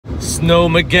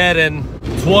Snowmageddon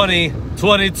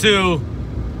 2022.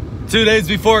 2 days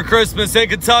before Christmas in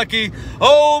Kentucky.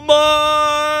 Oh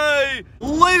my!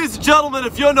 Ladies and gentlemen,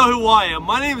 if you don't know who I am,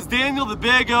 my name is Daniel the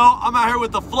Big O. I'm out here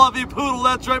with the Fluffy Poodle.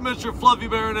 That's right, Mr. Fluffy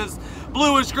Bear and his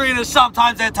bluish, greenish,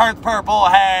 sometimes it turns purple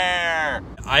hair.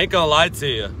 I ain't gonna lie to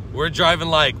you. We're driving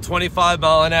like 25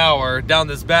 miles an hour down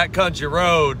this backcountry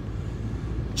road,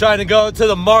 trying to go to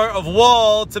the Mart of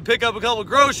Wall to pick up a couple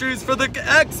groceries for the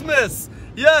Xmas.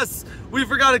 Yes, we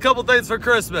forgot a couple things for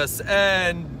Christmas,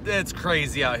 and it's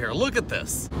crazy out here. Look at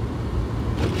this.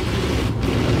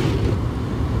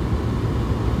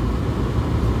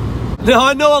 Now,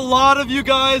 I know a lot of you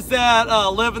guys that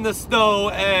live in the snow,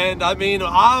 and I mean,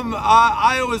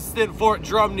 I was in Fort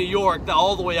Drum, New York,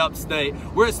 all the way upstate,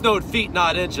 where it snowed feet,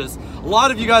 not inches. A lot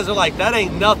of you guys are like, that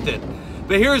ain't nothing.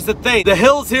 But here's the thing, the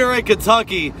hills here in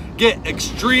Kentucky get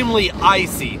extremely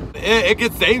icy. It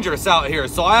gets dangerous out here,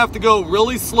 so I have to go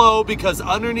really slow because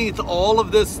underneath all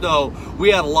of this snow,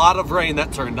 we had a lot of rain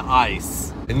that turned to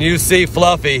ice. And you see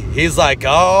Fluffy, he's like,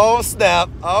 oh snap,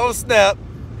 oh snap.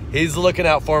 He's looking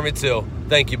out for me too.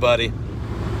 Thank you, buddy.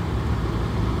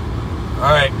 All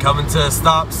right, coming to a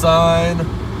stop sign.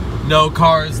 No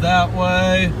cars that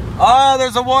way. Oh,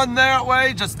 there's a one that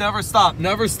way. Just never stop.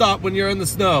 Never stop when you're in the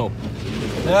snow.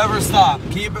 Never stop.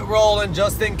 Keep it rolling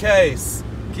just in case.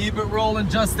 Keep it rolling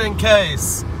just in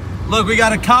case. Look, we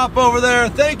got a cop over there.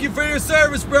 Thank you for your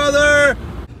service, brother.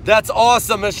 That's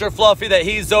awesome, Mr. Fluffy, that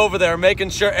he's over there making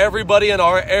sure everybody in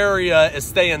our area is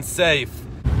staying safe.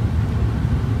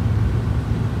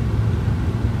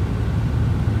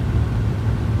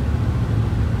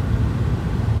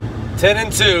 10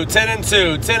 and 2, 10 and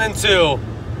 2, 10 and 2.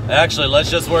 Actually,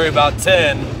 let's just worry about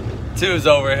 10. 2's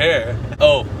over here.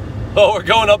 Oh, we're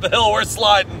going up a hill, we're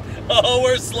sliding. Oh,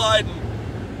 we're sliding.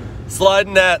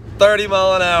 Sliding at 30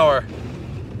 miles an hour.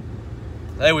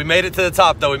 Hey, we made it to the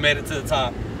top though, we made it to the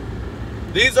top.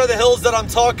 These are the hills that I'm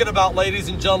talking about, ladies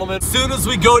and gentlemen. As soon as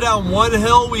we go down one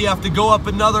hill, we have to go up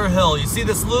another hill. You see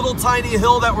this little tiny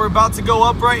hill that we're about to go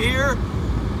up right here?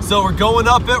 So we're going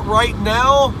up it right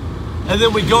now. And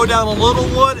then we go down a little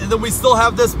one, and then we still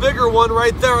have this bigger one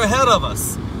right there ahead of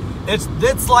us.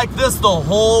 It's like this the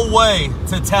whole way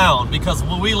to town because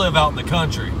we live out in the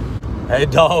country. Hey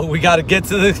dog, we gotta get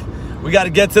to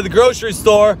the grocery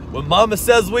store. When mama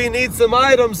says we need some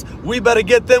items, we better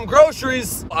get them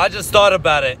groceries. I just thought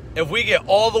about it. If we get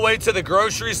all the way to the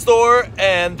grocery store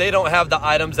and they don't have the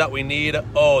items that we need,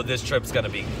 oh, this trip's gonna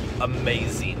be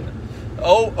amazing.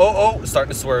 Oh,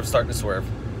 starting to swerve, starting to swerve.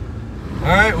 All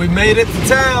right, we made it to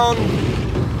town.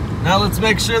 Now let's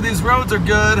make sure these roads are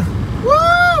good.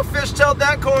 Woo, fishtailed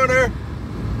that corner.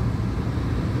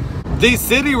 These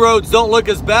city roads don't look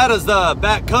as bad as the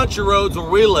backcountry roads where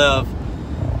we live.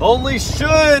 Only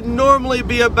should normally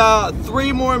be about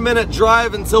 3 more minute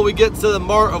drive until we get to the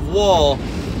Mart of Wall,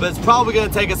 but it's probably gonna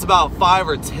take us about 5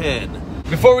 or 10.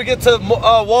 Before we get to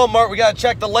Walmart, we gotta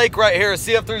check the lake right here,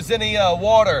 see if there's any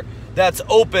water that's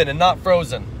open and not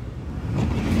frozen.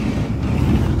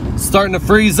 Starting to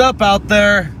freeze up out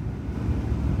there.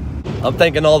 I'm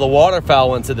thinking all the waterfowl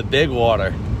went to the big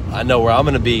water. I know where I'm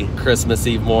gonna be Christmas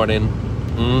Eve morning.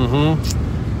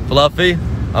 Fluffy,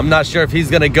 I'm not sure if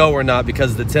he's gonna go or not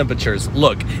because of the temperatures.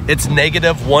 Look, it's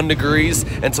 -1 degrees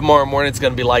and tomorrow morning it's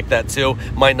gonna be like that too.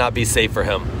 Might not be safe for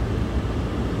him.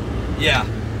 Yeah,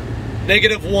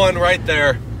 -1 right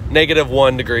there.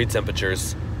 -1 degree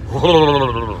temperatures.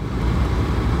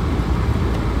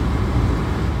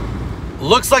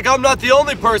 Looks like I'm not the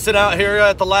only person out here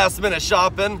at the last minute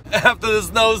shopping after the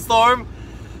snowstorm.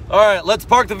 All right, let's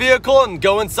park the vehicle and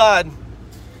go inside.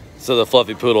 So the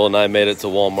Fluffy Poodle and I made it to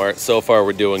Walmart. So far,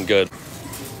 we're doing good.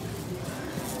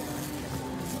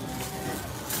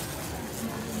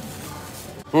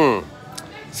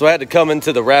 So I had to come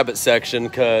into the rabbit section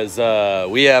because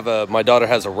my daughter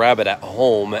has a rabbit at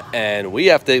home and we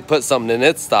have to put something in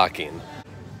its stocking.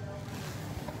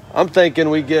 I'm thinking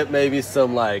we get maybe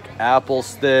some like apple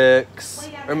sticks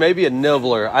or maybe a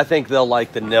nibbler. I think they'll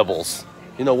like the nibbles.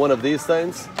 You know, one of these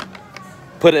things.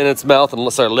 Put it in its mouth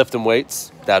and start lifting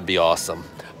weights. That'd be awesome.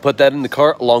 Put that in the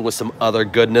cart along with some other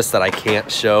goodness that I can't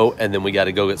show, and then we got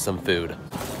to go get some food.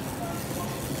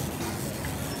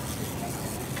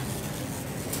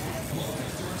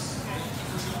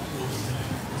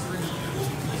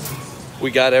 We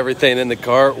got everything in the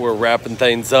cart. We're wrapping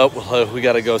things up. We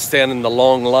got to go stand in the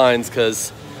long lines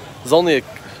because there's only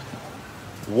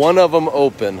one of them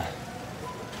open.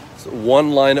 So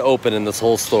one line open in this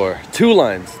whole store. Two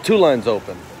lines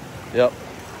open. Yep,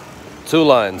 2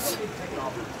 lines.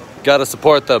 Got to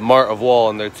support the Mart of Wall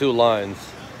and their 2 lines.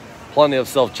 Plenty of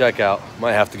self-checkout.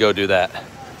 Might have to go do that.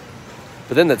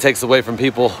 But then that takes away from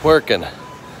people working.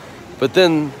 But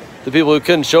then the people who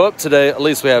couldn't show up today, at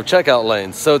least we have checkout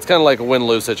lanes. So it's kind of like a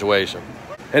win-lose situation.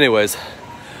 Anyways,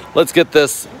 let's get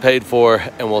this paid for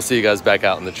and we'll see you guys back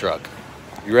out in the truck.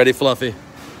 You ready, Fluffy?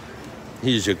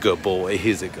 He's a good boy.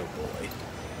 He's a good boy.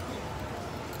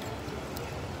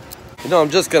 You know, I'm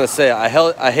just gonna say,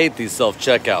 I hate these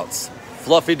self-checkouts.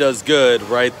 Fluffy does good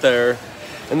right there.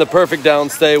 In the perfect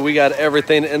downstay, we got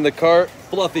everything in the cart.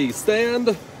 Fluffy,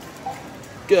 stand.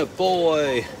 Good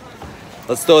boy.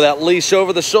 Let's throw that leash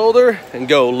over the shoulder and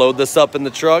go load this up in the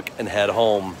truck and head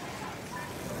home.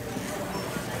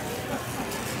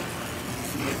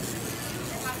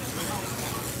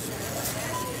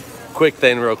 Quick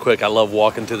thing real quick, I love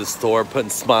walking to the store,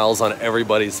 putting smiles on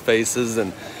everybody's faces.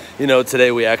 And you know,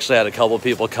 today we actually had a couple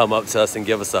people come up to us and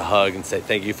give us a hug and say,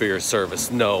 thank you for your service.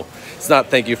 No, it's not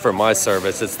thank you for my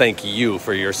service, it's thank you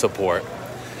for your support.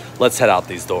 Let's head out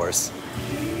these doors.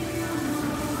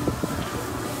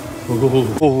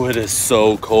 Oh, it is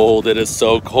so cold, it is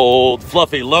so cold.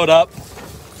 Fluffy, load up.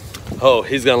 Oh,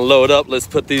 he's gonna load up. Let's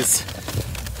put these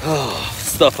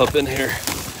stuff up in here.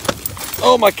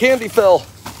 Oh, my candy fell.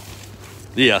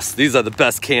 Yes, these are the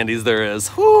best candies there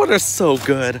is. Oh, they're so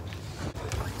good.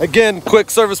 Again, quick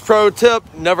service pro tip,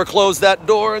 never close that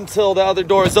door until the other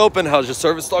door is open. How's your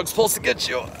service dog supposed to get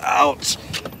you? Ouch.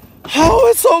 Oh,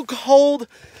 it's so cold.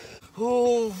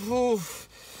 Oh,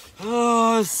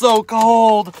 it's so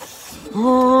cold.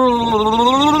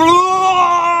 Oh,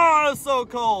 it's so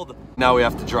cold. Now we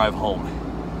have to drive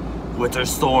home. Winter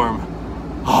storm.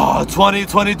 Oh,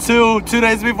 2022, 2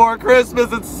 days before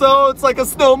Christmas. It's like a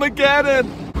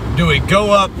snowmageddon. Do we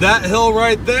go up that hill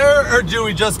right there or do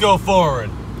we just go forward?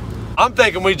 I'm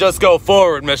thinking we just go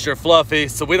forward, Mr. Fluffy,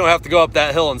 so we don't have to go up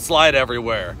that hill and slide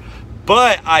everywhere.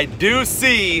 But I do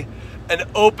see an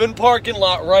open parking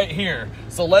lot right here.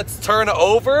 So let's turn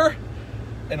over.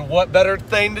 And what better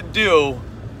thing to do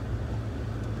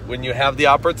when you have the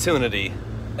opportunity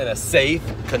in a safe,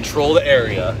 controlled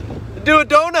area to do a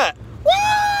donut.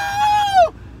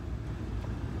 Woo!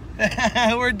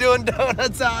 We're doing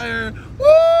donuts out here.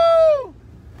 Woo!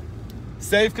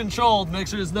 Safe, controlled. Make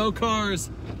sure there's no cars.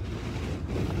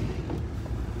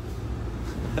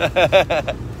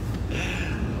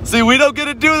 See, we don't get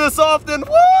to do this often.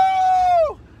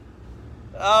 Woo!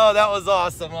 Oh, that was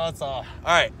awesome. That's all. All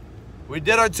right. We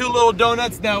did our 2 little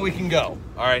donuts. Now we can go.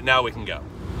 All right, now we can go.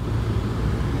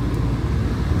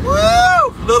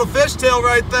 Woo! Little fishtail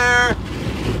right there.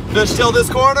 Fishtail this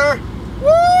corner.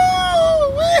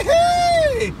 Woo!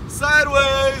 Wee-hee!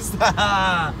 Sideways.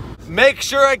 Make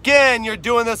sure, again, you're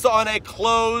doing this on a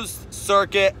closed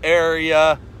circuit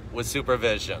area with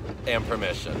supervision and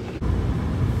permission.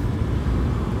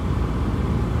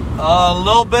 A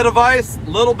little bit of ice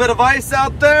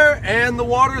out there, and the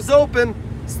water's open.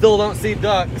 Still don't see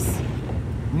ducks.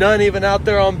 None even out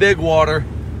there on big water.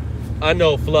 I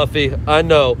know, Fluffy, I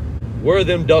know. Where are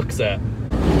them ducks at?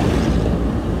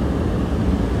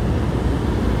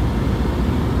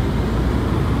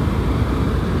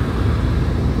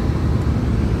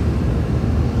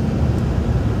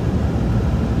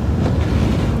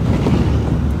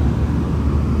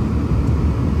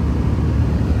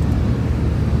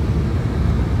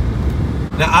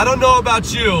 Now, I don't know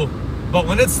about you, but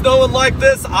when it's snowing like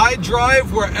this, I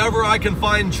drive wherever I can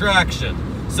find traction.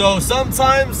 So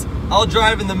sometimes I'll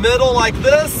drive in the middle like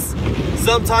this,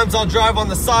 sometimes I'll drive on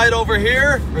the side over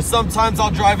here, or sometimes I'll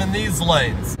drive in these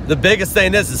lanes. The biggest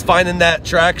thing is finding that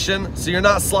traction so you're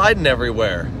not sliding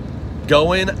everywhere.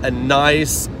 Going a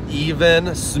nice,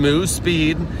 even, smooth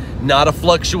speed, not a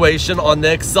fluctuation on the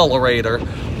accelerator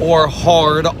or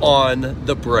hard on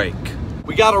the brake.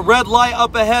 We got a red light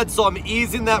up ahead, so I'm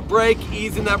easing that brake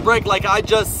like I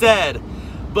just said.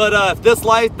 But if this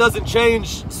light doesn't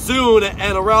change soon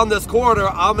and around this corner,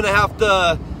 I'm gonna have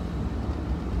to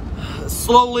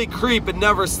slowly creep and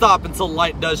never stop until the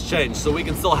light does change, so we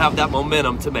can still have that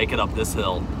momentum to make it up this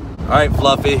hill. All right,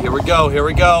 Fluffy, here we go, here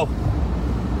we go.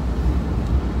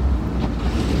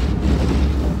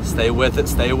 Stay with it,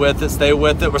 stay with it, stay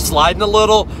with it. We're sliding a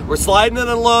little, we're sliding in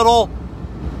a little.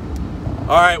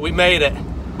 All right, we made it.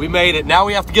 We made it. Now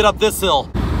we have to get up this hill.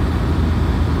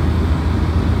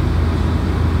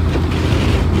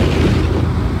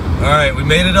 All right, we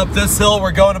made it up this hill.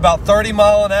 We're going about 30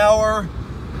 miles an hour.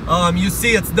 You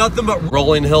see, it's nothing but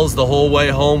rolling hills the whole way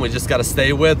home. We just got to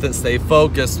stay with it, stay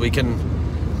focused. We can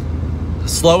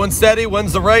slow and steady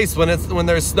wins the race when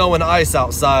there's snow and ice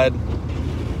outside.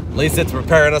 At least it's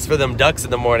preparing us for them ducks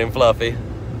in the morning, Fluffy.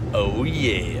 Oh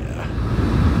yeah.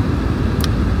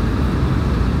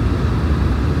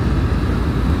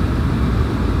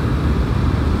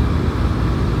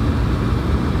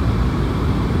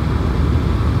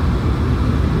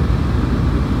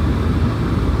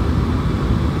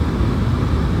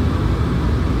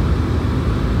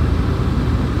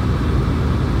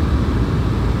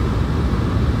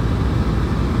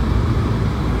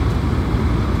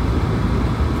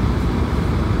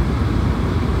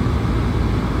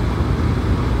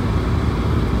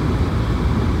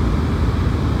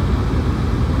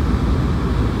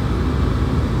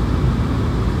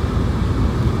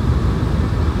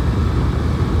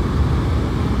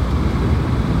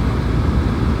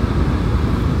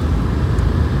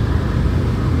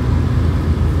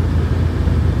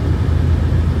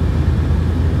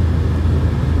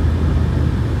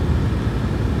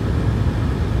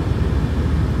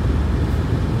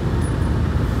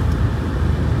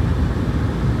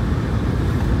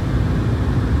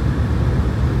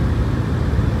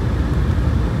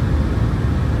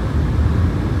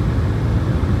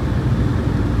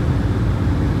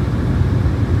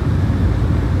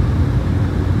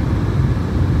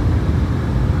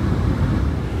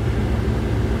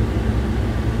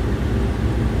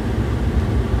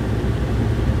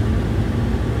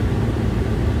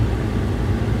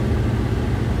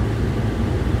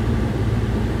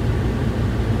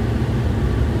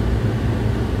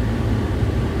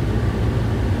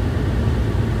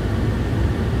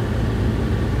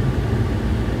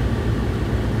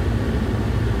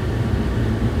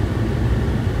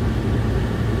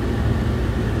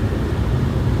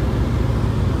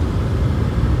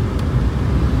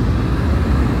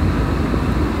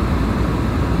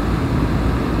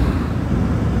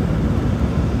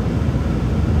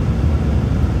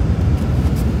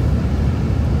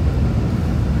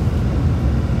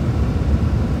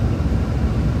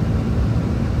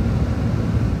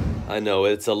 know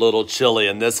it's a little chilly,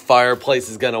 and this fireplace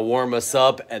is going to warm us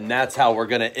up, and that's how we're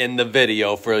going to end the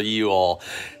video for you all.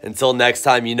 Until next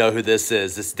time, you know who this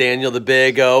is. It's Daniel the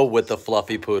Big O with the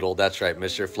Fluffy Poodle. That's right,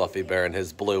 Mr. Fluffy Bear and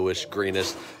his bluish,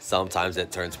 greenish, sometimes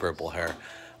it turns purple hair.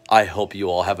 I hope you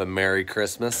all have a Merry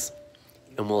Christmas,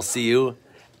 and we'll see you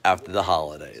after the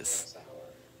holidays.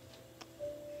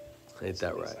 Ain't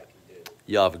that right?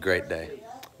 Y'all have a great day.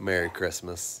 Merry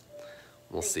Christmas.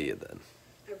 We'll see you then.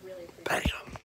 Bam.